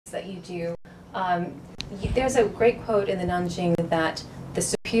that you do, there's a great quote in the Nanjing that the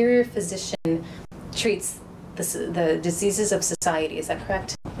superior physician treats the diseases of society. Is that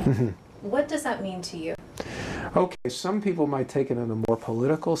correct? Mm-hmm. What does that mean to you? Okay, some people might take it in a more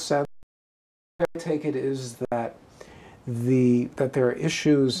political sense. I take it is that that there are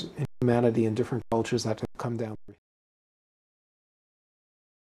issues in humanity in different cultures that have come down through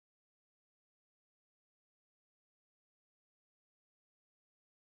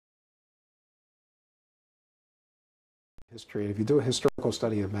history. And if you do a historical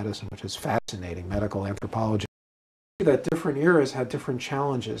study of medicine, which is fascinating, medical anthropology, you see that different eras had different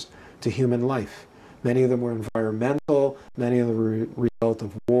challenges to human life. Many of them were environmental, many of them were the result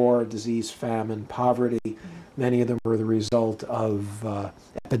of war, disease, famine, poverty. Many of them were the result of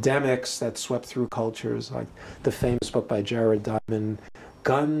epidemics that swept through cultures, like the famous book by Jared Diamond,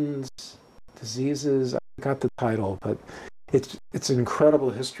 Guns, Diseases. I forgot the title, but it's an incredible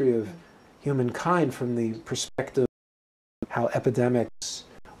history of humankind from the perspective of how epidemics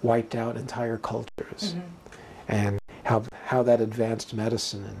wiped out entire cultures, and how that advanced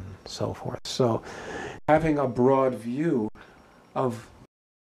medicine and so forth. So having a broad view of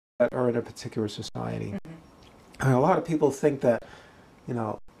that are in a particular society. And a lot of people think that, you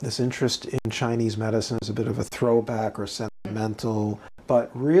know, this interest in Chinese medicine is a bit of a throwback or sentimental,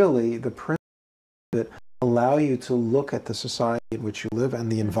 but really the principles that allow you to look at the society in which you live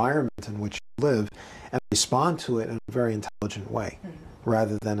and the environment in which you live and respond to it in a very intelligent way,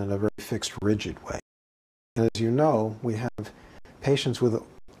 rather than in a very fixed, rigid way. And as you know, we have patients with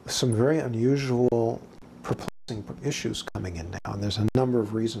some very unusual, perplexing issues coming in now, and there's a number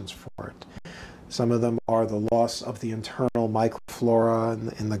of reasons for it. Some of them are the loss of the internal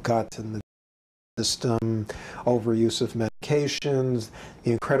microflora in the gut and the system, overuse of medications,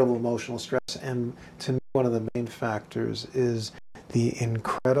 the incredible emotional stress, and to me one of the main factors is the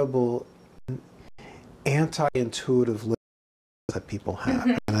incredible anti-intuitive living that people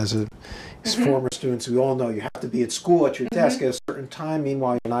have. And as former students, we all know you have to be at school at your desk at a certain time,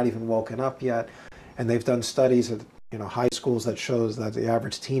 meanwhile you're not even woken up yet. And they've done studies at high schools that shows that the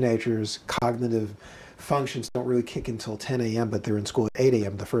average teenager's cognitive functions don't really kick until 10 a.m., but they're in school at 8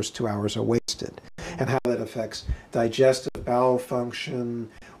 a.m. The first 2 hours are wasted. And how that affects digestive, bowel function,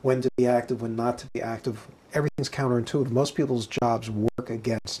 when to be active, when not to be active. Everything's counterintuitive. Most people's jobs work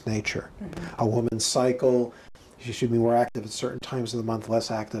against nature. A woman's cycle, she should be more active at certain times of the month,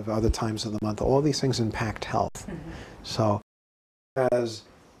 less active other times of the month. All these things impact health. So as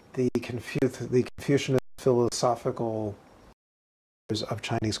the Confucianist philosophical of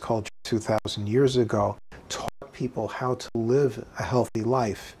Chinese culture 2,000 years ago taught people how to live a healthy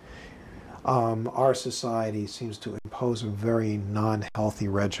life, our society seems to impose a very non-healthy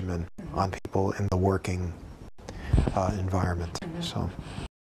regimen on people in the working environment. So,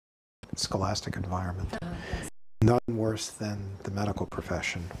 scholastic environment. None worse than the medical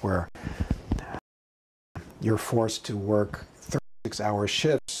profession, where you're forced to work 36-hour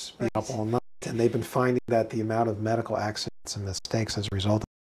shifts, be up all night, and they've been finding that the amount of medical accidents and mistakes as a result of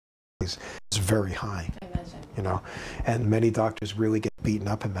is very high. I imagine. And many doctors really get beaten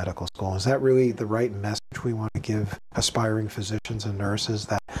up in medical school. Is that really the right message we want to give aspiring physicians and nurses,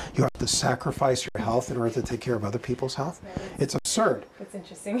 that you have to sacrifice your health in order to take care of other people's health? It's absurd. That's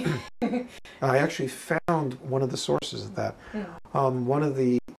interesting. I actually found one of the sources of that. One of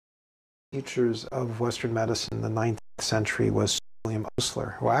the teachers of Western medicine in the 19th century was William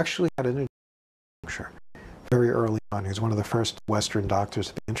Osler, who actually had an juncture very early on. He was one of the first Western doctors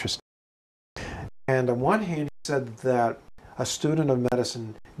to be interested. And on one hand, he said that a student of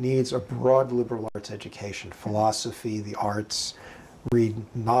medicine needs a broad liberal arts education, philosophy, the arts, read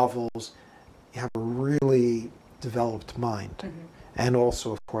novels, have a really developed mind, and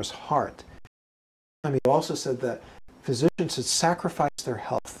also, of course, heart. And he also said that physicians should sacrifice their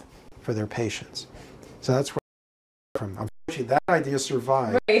health for their patients. So that's where from. Unfortunately, that idea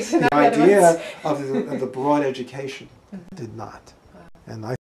survived. Right. The idea of the broad education did not. And I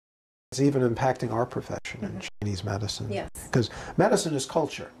think it's even impacting our profession in Chinese medicine. Yes. Because medicine is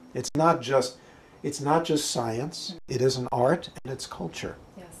culture. It's not just science. It is an art and it's culture.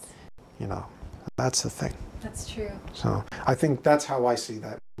 Yes. That's the thing. That's true. So I think that's how I see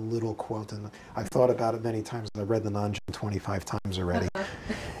that little quote, and I've thought about it many times. I've read the Nanjing 25 times already.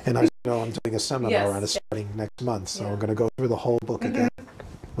 And I'm doing a seminar on it starting next month, so I'm going to go through the whole book again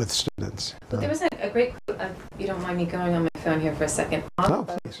with students. Well, there was a great quote, you don't mind me going on my phone here for a second, off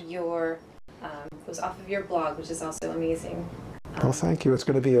of your, it was off of your blog, which is also amazing. Well, thank you. It's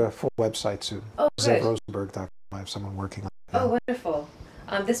going to be a full website soon. Oh, good. Z'evRosenberg.com. I have someone working on it. Oh, wonderful.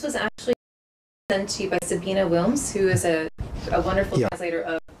 This was actually sent to you by Sabina Wilms, who is a wonderful translator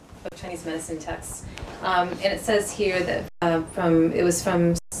of of Chinese medicine texts, and it says here that it was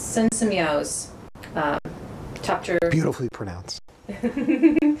from Sun Simiao's chapter. Beautifully pronounced.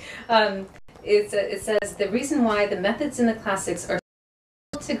 It says the reason why the methods in the classics are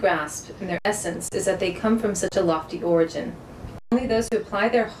difficult to grasp in their essence is that they come from such a lofty origin. Only those who apply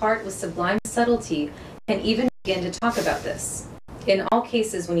their heart with sublime subtlety can even begin to talk about this. In all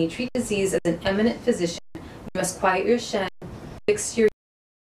cases, when you treat disease as an eminent physician, you must quiet your shen, fix your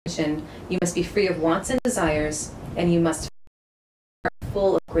attention, you must be free of wants and desires, and you must be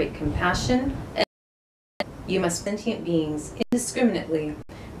full of great compassion, and you must sentient beings indiscriminately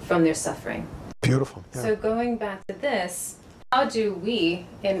from their suffering. Beautiful. Yeah. So going back to this, how do we,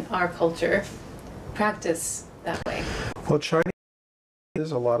 in our culture, practice that way? Well, Chinese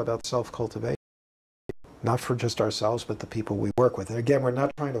is a lot about self-cultivation, not for just ourselves, but the people we work with. And again, we're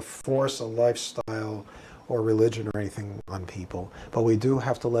not trying to force a lifestyle or religion or anything on people, but we do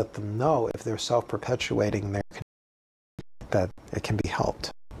have to let them know if they're self-perpetuating that it can be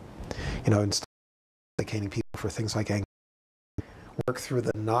helped. You know, instead of educating people for things like anxiety, work through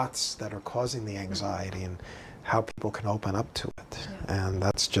the knots that are causing the anxiety and how people can open up to it. Yeah. And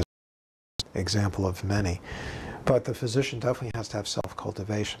that's just an example of many. But the physician definitely has to have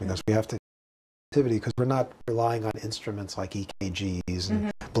self-cultivation, because we have to because we're not relying on instruments like EKGs and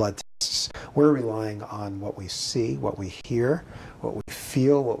blood tests. We're relying on what we see, what we hear, what we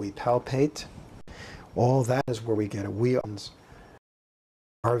feel, what we palpate. All that is where we get it.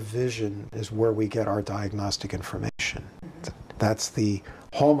 Our vision is where we get our diagnostic information. That's the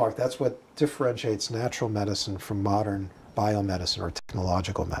hallmark. That's what differentiates natural medicine from modern biomedicine or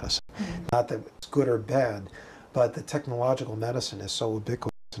technological medicine. Not that it's good or bad, but the technological medicine is so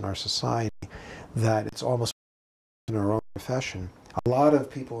ubiquitous in our society that it's almost in our own profession. A lot of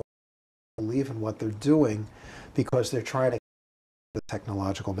people believe in what they're doing because they're trying to get the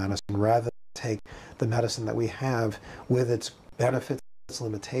technological medicine rather than take the medicine that we have with its benefits, its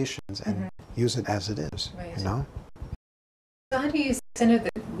limitations, and use it as it is. Right. You know? So how do you, I know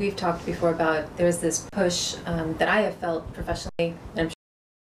that we've talked before about there's this push that I have felt professionally, and I'm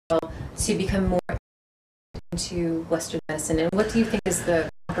sure to become more into Western medicine. And what do you think is the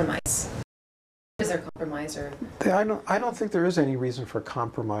compromise? Is there compromise, or? I don't think there is any reason for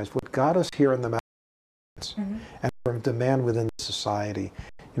compromise. What got us here in the mountains and from demand within society,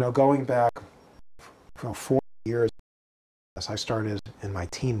 you know, going back 40 years, I started in my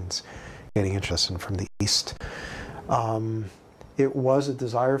teens getting interested from the East. It was a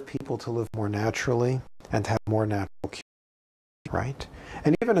desire of people to live more naturally and to have more natural cure, right?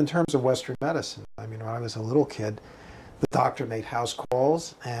 And even in terms of Western medicine, I mean, when I was a little kid, the doctor made house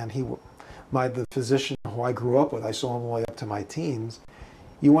calls, and the physician who I grew up with, I saw him all the way up to my teens.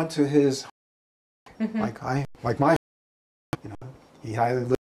 You went to his, like my, you know, he either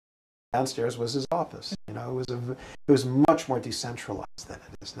lived downstairs was his office. You know, it was much more decentralized than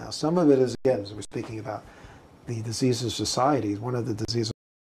it is now. Some of it is, again, as we're speaking about the diseases of society, one of the diseases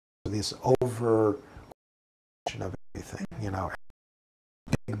is this over of everything, you know,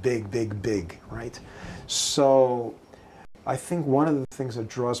 big, right? So I think one of the things that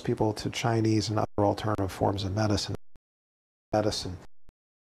draws people to Chinese and other alternative forms of medicine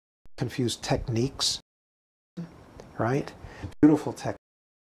confuse techniques, right? Beautiful technique,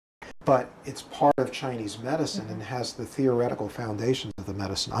 but it's part of Chinese medicine and has the theoretical foundations of the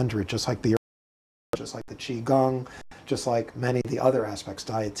medicine under it, just like the Qigong, just like many of the other aspects,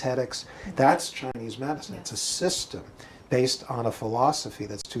 dietetics. That's Chinese medicine. It's a system based on a philosophy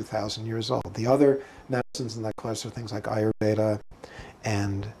that's 2,000 years old. The other medicines in that class are things like Ayurveda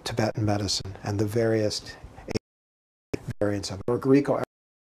and Tibetan medicine and the various variants of it, or Greco-Arabic,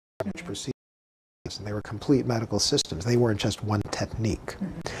 which preceded this, and they were complete medical systems. They weren't just one technique.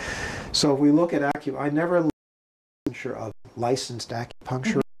 So if we look at acupuncture, I never of licensed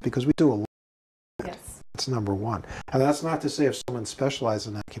acupuncture because we do a lot. That's number one. And that's not to say if someone specializes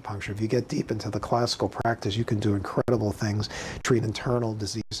in acupuncture. If you get deep into the classical practice, you can do incredible things, treat internal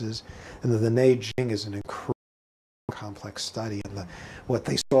diseases. And the Neijing is an incredible complex study. And what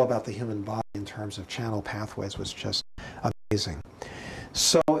they saw about the human body in terms of channel pathways was just amazing.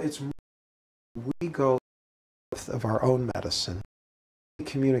 So we go of our own medicine. We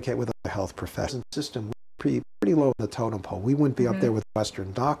communicate with other health professionals. The system, we're pretty low in the totem pole. We wouldn't be up there with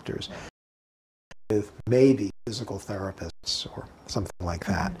Western doctors, with maybe physical therapists or something like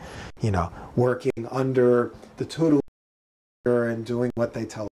that, you know, working under the tutelage and doing what they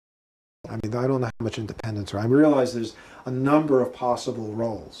tell us. I mean, I don't know how much independence, or I realize there's a number of possible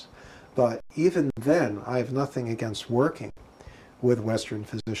roles, but even then, I have nothing against working with Western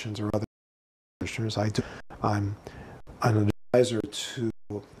physicians or other practitioners. I'm an advisor to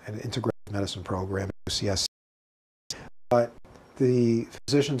an medicine program at UCSC. But the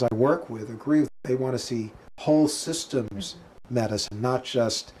physicians I work with agree they want to see whole systems medicine, not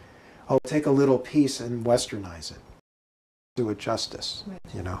just, oh, take a little piece and westernize it. Do it justice,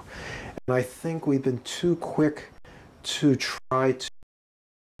 you know. And I think we've been too quick to try to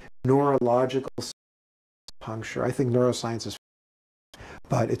neurological puncture. I think neuroscience is,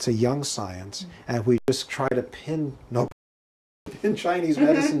 but it's a young science, and we just try to pin Chinese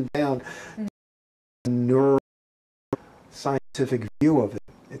medicine down a neuroscientific view of it.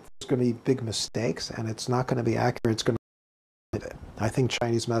 It's going to be big mistakes, and it's not going to be accurate. It's going to. I think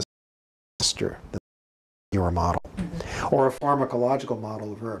Chinese medicine is faster than your model. Or a pharmacological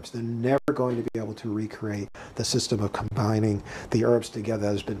model of herbs. They're never going to be able to recreate the system of combining the herbs together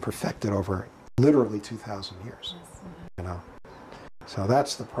that has been perfected over literally 2,000 years. You know, so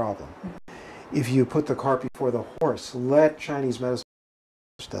that's the problem. If you put the cart before the horse, let Chinese medicine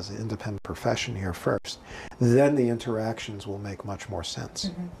as an independent profession here first, then the interactions will make much more sense.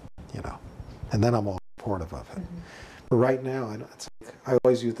 You know, and then I'm all supportive of it. But right now, it's like, I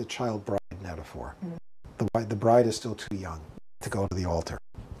always use the child bride metaphor. The bride is still too young to go to the altar.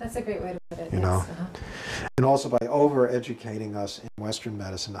 That's a great way to put it. You know? And also by over-educating us in Western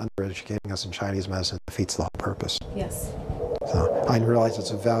medicine, under-educating us in Chinese medicine defeats the whole purpose. Yes. So I realize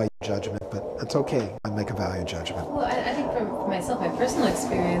it's a value judgment, but it's okay. I make a value judgment. Well, I think for myself, my personal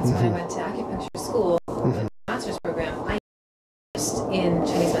experience when I went to acupuncture school, the master's program, I was in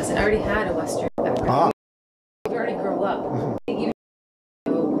Chinese medicine. I already had a Western background. We already grew up. Even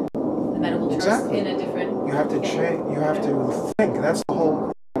the medical terms in a different. You have to change. You have to think. That's the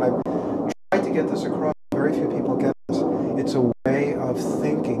whole. And I tried to get this across. Very few people get this. It's a way of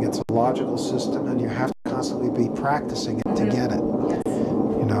thinking. It's a logical system, and you have to constantly be practicing it to get it. Yes.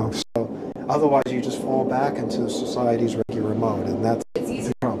 You know. So otherwise, you just fall back into society's regular mode, and that's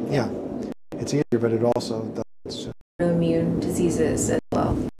the problem. Yeah, it's easier, but it also does. Autoimmune diseases as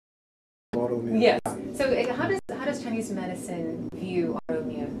well. Autoimmune. Yes. So how does Chinese medicine view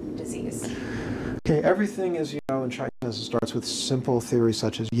autoimmune disease? Okay, everything, as you know, in Chinese medicine starts with simple theories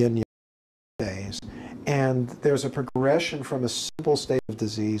such as yin-yang days, and there's a progression from a simple state of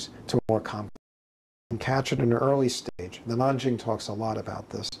disease to a more complex. You can catch it in an early stage. The Nanjing talks a lot about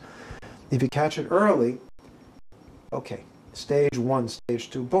this. If you catch it early, okay, stage 1, stage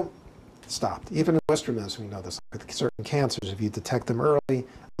 2, boom, stopped. Even in Western medicine, we know this. With certain cancers, if you detect them early,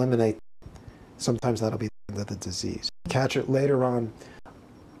 eliminate them, sometimes that'll be the end of the disease. Catch it later on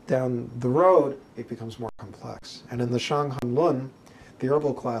down the road, it becomes more complex. And in the Shanghan Lun, the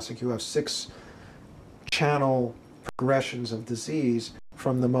herbal classic, you have 6 channel progressions of disease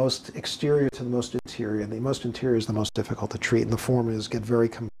from the most exterior to the most interior. And the most interior is the most difficult to treat, and the formulas get very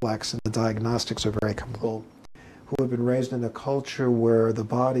complex, and the diagnostics are very complex. Who have been raised in a culture where the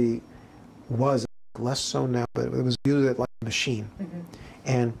body was, less so now, but it was viewed like a machine.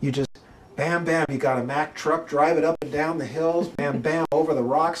 And you just, bam, bam, you got a Mack truck, drive it up and down the hills, bam, bam, over the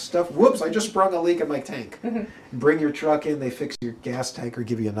rocks, stuff. Whoops, I just sprung a leak in my tank. Bring your truck in, they fix your gas tank or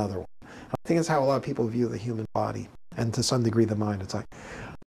give you another one. I think it's how a lot of people view the human body, and to some degree the mind. It's like,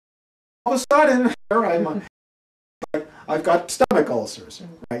 all of a sudden, here I'm, I've got stomach ulcers,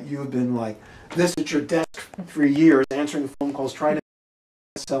 right? You've been like this at your desk for years, answering phone calls, trying to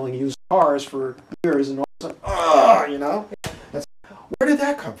selling used cars for years, and all of a sudden, you know? Where did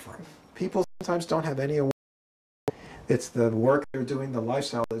that come from? People sometimes don't have any awareness. It's the work they're doing, the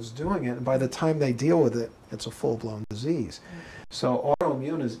lifestyle that's doing it, and by the time they deal with it, it's a full-blown disease. So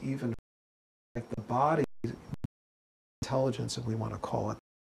autoimmune is even like the body intelligence, if we want to call it,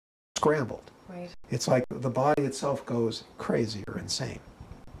 scrambled. Right. It's like the body itself goes crazy or insane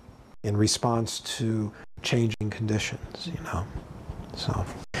in response to changing conditions, you know. So,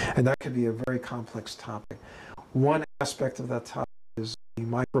 and that could be a very complex topic. One aspect of that topic is the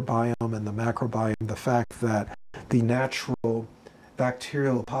microbiome and the macrobiome, the fact that the natural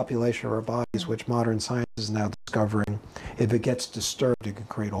bacterial population of our bodies, which modern science is now discovering, if it gets disturbed, it can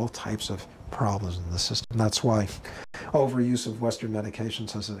create all types of problems in the system. That's why overuse of Western medications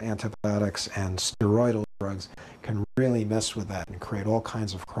such as antibiotics and steroidal drugs can really mess with that and create all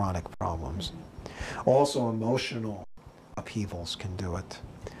kinds of chronic problems. Also, emotional upheavals can do it.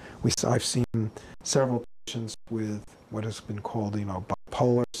 I've seen several patients with what has been called, you know,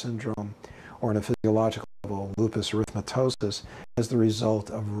 bipolar syndrome, or on a physiological level, lupus erythematosus, as the result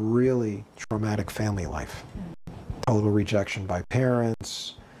of really traumatic family life. Total rejection by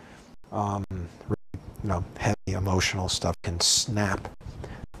parents, you know, heavy emotional stuff can snap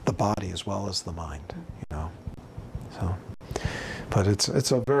the body as well as the mind, you know. So, but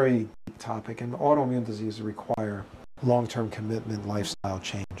it's a very deep topic, and autoimmune diseases require long-term commitment, lifestyle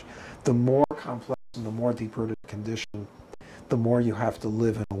change. The more complex and the more deep-rooted condition, the more you have to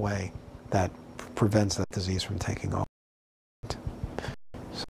live in a way that prevents that disease from taking off.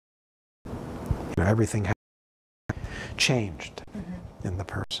 So, everything has changed in the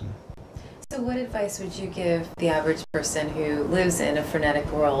person. So what advice would you give the average person who lives in a frenetic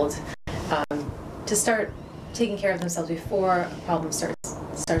world to start taking care of themselves before a problem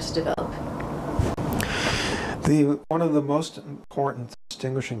starts to develop? One of the most important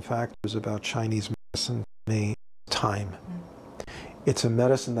distinguishing factors about Chinese medicine to me is time. It's a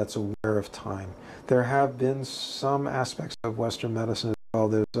medicine that's aware of time. There have been some aspects of Western medicine as well.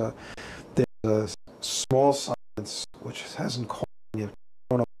 There's a small science which hasn't called it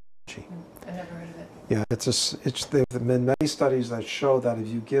chronology. I've never heard of it. Yeah, there have been many studies that show that if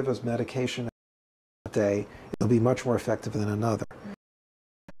you give us medication a day, it'll be much more effective than another.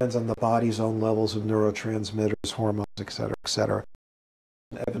 Depends on the body's own levels of neurotransmitters, hormones, etc., etc.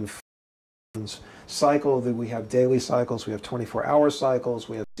 Ebb and cycle that we have daily cycles, we have 24-hour cycles,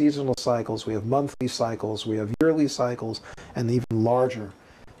 we have seasonal cycles, we have monthly cycles, we have yearly cycles, and even larger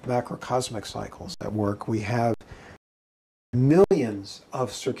macrocosmic cycles at work. We have millions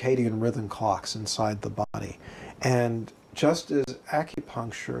of circadian rhythm clocks inside the body. And just as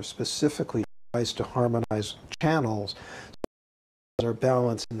acupuncture specifically tries to harmonize channels that are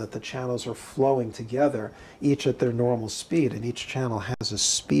balanced and that the channels are flowing together, each at their normal speed, and each channel has a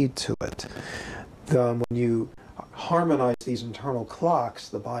speed to it. When you harmonize these internal clocks,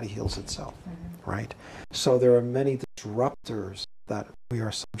 the body heals itself, right? So there are many disruptors that we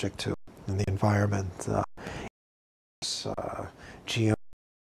are subject to in the environment. GM,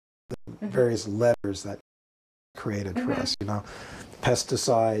 various letters that created for us,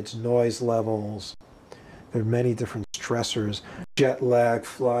 pesticides, noise levels. There are many different stressors, jet lag,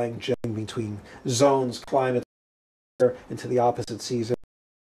 flying, jetting between zones, climate, into the opposite season.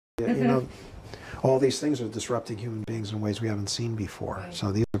 All these things are disrupting human beings in ways we haven't seen before. Right.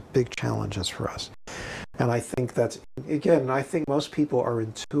 So these are big challenges for us. And I think that's, again, I think most people are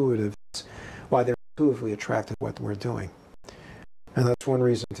intuitive. That's why they're intuitively attracted to what we're doing. And that's one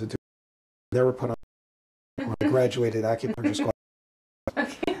reason to do. Never put on when I graduated acupuncture school.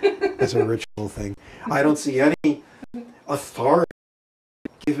 It's a ritual thing. I don't see any authority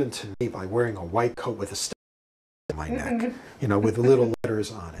given to me by wearing a white coat with a star in my neck, with little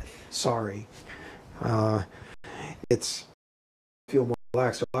letters on it. Sorry. It's feel more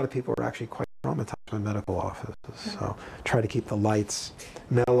relaxed. A lot of people are actually quite traumatized by medical offices. So try to keep the lights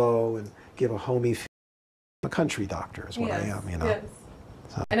mellow and give a homey feel. I'm a country doctor is what I am, Yes.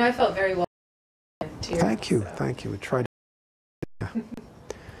 So. I know I felt very well. Thank you. We tried to.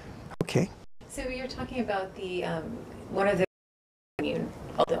 Okay. So you're talking about the one of the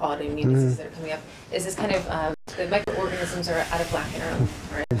all the autoimmune diseases that are coming up is this kind of the microorganisms are out of whack in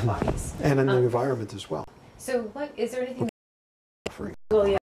our bodies and in the environment as well. So what is there anything? That's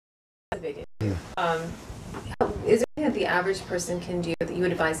a big issue. Is there anything that the average person can do that you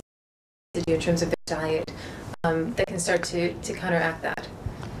would advise to do in terms of their diet that can start to counteract that?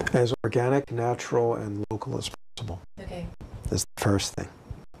 As organic, natural, and local as possible. Okay. That's the first thing.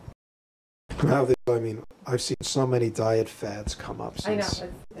 Now, I've seen so many diet fads come up since.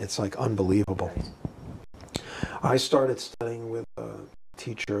 It's like unbelievable. Right. I started studying with a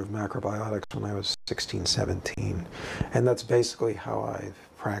teacher of macrobiotics when I was 16, 17. And that's basically how I've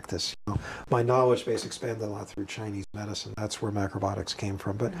practiced. My knowledge base expanded a lot through Chinese medicine. That's where macrobiotics came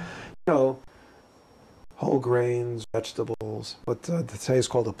from. But, whole grains, vegetables, what today is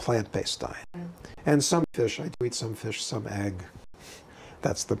called a plant-based diet. And some fish. I do eat some fish, some egg.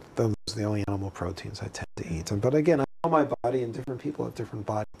 Those are the only animal proteins I tend to eat. But again, I know my body, and different people have different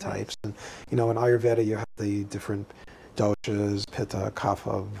body types. And in Ayurveda, you have the different doshas, pitta,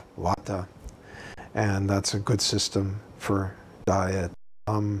 kapha, vata, and that's a good system for diet.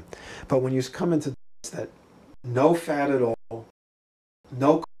 But when you come into diets that no fat at all,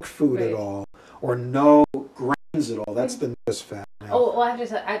 no cooked food at all, or no grains at all, that's the newest fat. Oh, well, I have to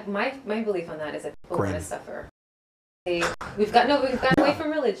tell you, my belief on that is that people want to suffer. We've gotten away from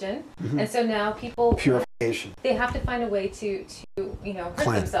religion, and so now people purification. They have to find a way to hurt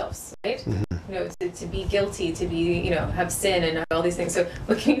themselves, right? To be guilty, to be have sin and all these things. So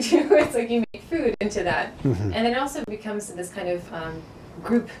what can you do? It's like you make food into that, and then it also becomes this kind of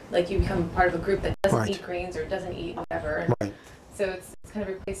group. Like you become part of a group that doesn't eat grains or doesn't eat whatever. And so it's kind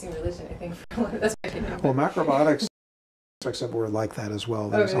of replacing religion, I think. That's my opinion. Well, macrobiotics, except we're like that as well.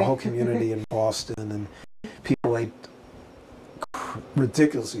 There's a whole community in Boston, and people ate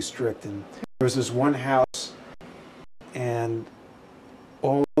ridiculously strict. And there was this one house, and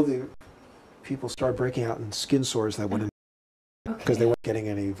all the people started breaking out in skin sores that went in. because they weren't getting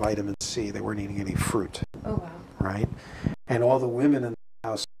any vitamin C. They weren't eating any fruit. Oh, wow. Right? And all the women in the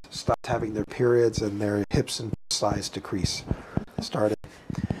house stopped having their periods and their hips and size decrease. They started,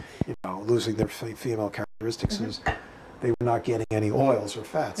 losing their female characteristics. They were not getting any oils or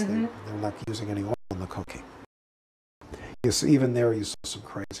fats. They were not using any oil in the cooking. Yes, even there you saw some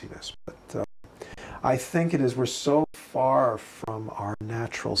craziness. But I think we're so far from our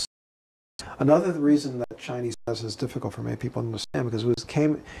natural state. Another reason that Chinese medicine is difficult for many people to understand because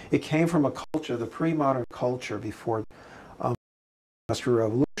it came from a culture, the pre-modern culture before the Industrial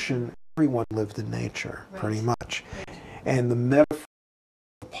Revolution. Everyone lived in nature, pretty much. And the metaphor,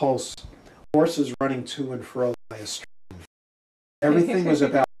 the pulse, horses running to and fro by a stream. Everything was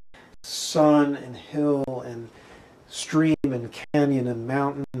about sun and hill and stream and canyon and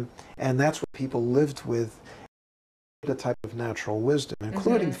mountain, and that's what people lived with, the type of natural wisdom,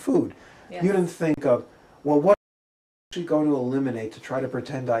 including food. Yes. You didn't think of, well, what are we going to eliminate to try to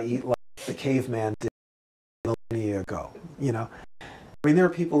pretend I eat like the caveman did millennia ago? I mean, there are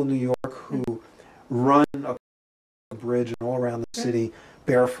people in New York who run up the bridge and all around the city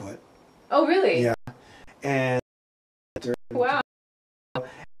barefoot. Oh, really? Yeah. And wow.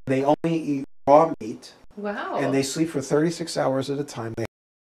 They only eat raw meat. Wow. And they sleep for 36 hours at a time. They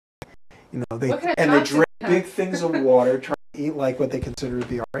they drink big things of water, trying to eat like what they consider to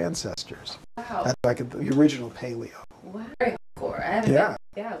be our ancestors. Wow. That's like the original paleo. Wow. Very hardcore. I haven't wow.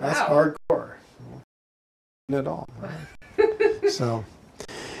 That's hardcore. Not at all. Right? So,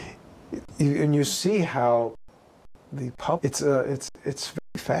 you see how the public, it's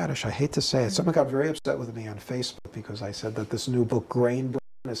very faddish. I hate to say it. Someone got very upset with me on Facebook because I said that this new book, Grain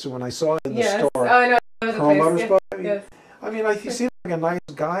Brain, so when I saw it in the store, oh, I know. Promoter's book, Yes. I mean, he seems like a nice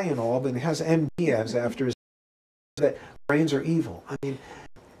guy and all, but he has MD after his that grains are evil. I mean,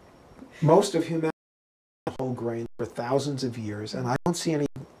 most of humanity whole grains for thousands of years, and I don't see any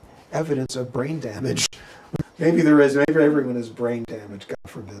evidence of brain damage. Maybe there is. Maybe everyone has brain damage, God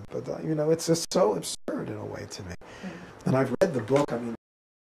forbid. But it's just so absurd in a way to me. And I've read the book. I mean,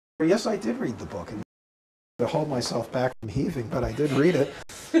 yes, I did read the book, and to hold myself back from heaving, but I did read it.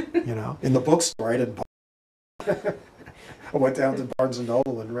 In the bookstore. I didn't buy it. I went down to Barnes and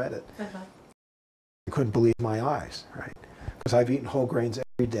Noble and read it. I couldn't believe my eyes, right? Because I've eaten whole grains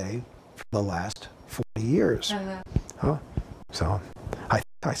every day for the last 40 years. So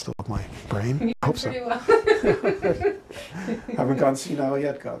I still have my brain. You I hope so. pretty well. Haven't gone senile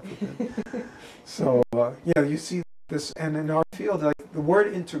yet, God forbid. So, you see this, and in our field, like the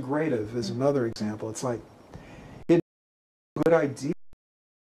word integrative is another example. It's like, it's a good idea.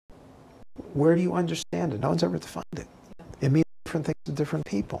 Where do you understand it? No one's ever defined it. It means different things to different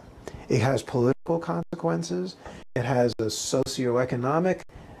people. It has political consequences. It has a socioeconomic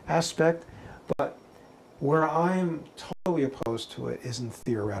aspect. But where I'm totally opposed to it isn't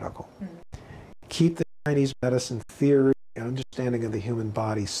theoretical. Keep the Chinese medicine theory and understanding of the human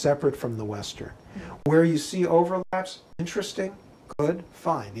body separate from the Western. Where you see overlaps, interesting, good,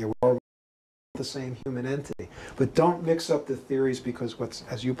 fine. We're all the same human entity. But don't mix up the theories because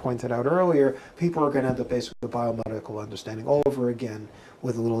as you pointed out earlier, people are going to end up basically with biomedical understanding all over again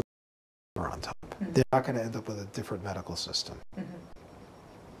with a little on top. They're not going to end up with a different medical system.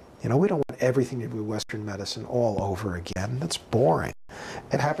 We don't want everything to be Western medicine all over again. That's boring.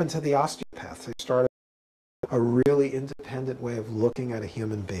 It happened to the osteopaths. They started a really independent way of looking at a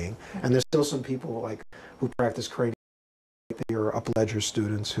human being. And there's still some people who practice cranial or up ledger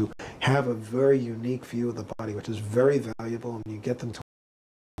students who have a very unique view of the body, which is very valuable, and you get them to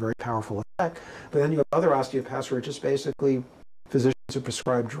a very powerful effect. But then you have other osteopaths who are just basically physicians who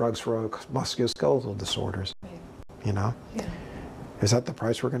prescribe drugs for musculoskeletal disorders. Yeah. Is that the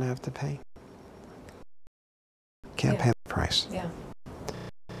price we're going to have to pay? Can't pay the price. Yeah.